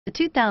The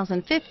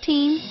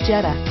 2015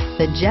 Jetta.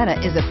 The Jetta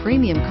is a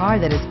premium car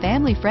that is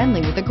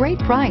family-friendly with a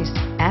great price,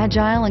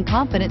 agile and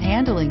confident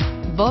handling.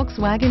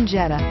 Volkswagen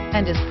Jetta,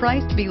 and is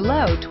priced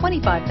below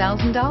 $25,000.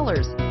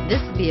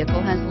 This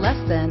vehicle has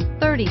less than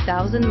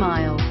 30,000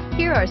 miles.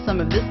 Here are some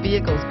of this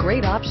vehicle's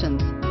great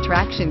options: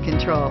 traction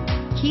control,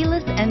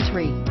 keyless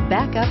entry,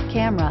 backup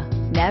camera,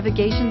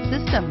 navigation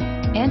system,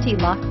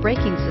 anti-lock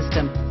braking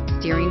system,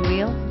 steering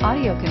wheel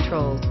audio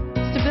controls,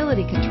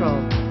 stability control,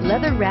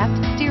 leather-wrapped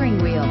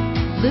steering wheel,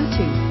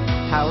 Bluetooth,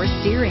 power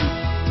steering.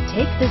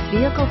 Take this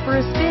vehicle for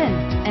a spin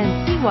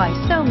and see why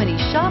so many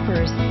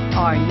shoppers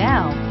are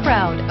now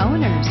proud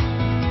owners.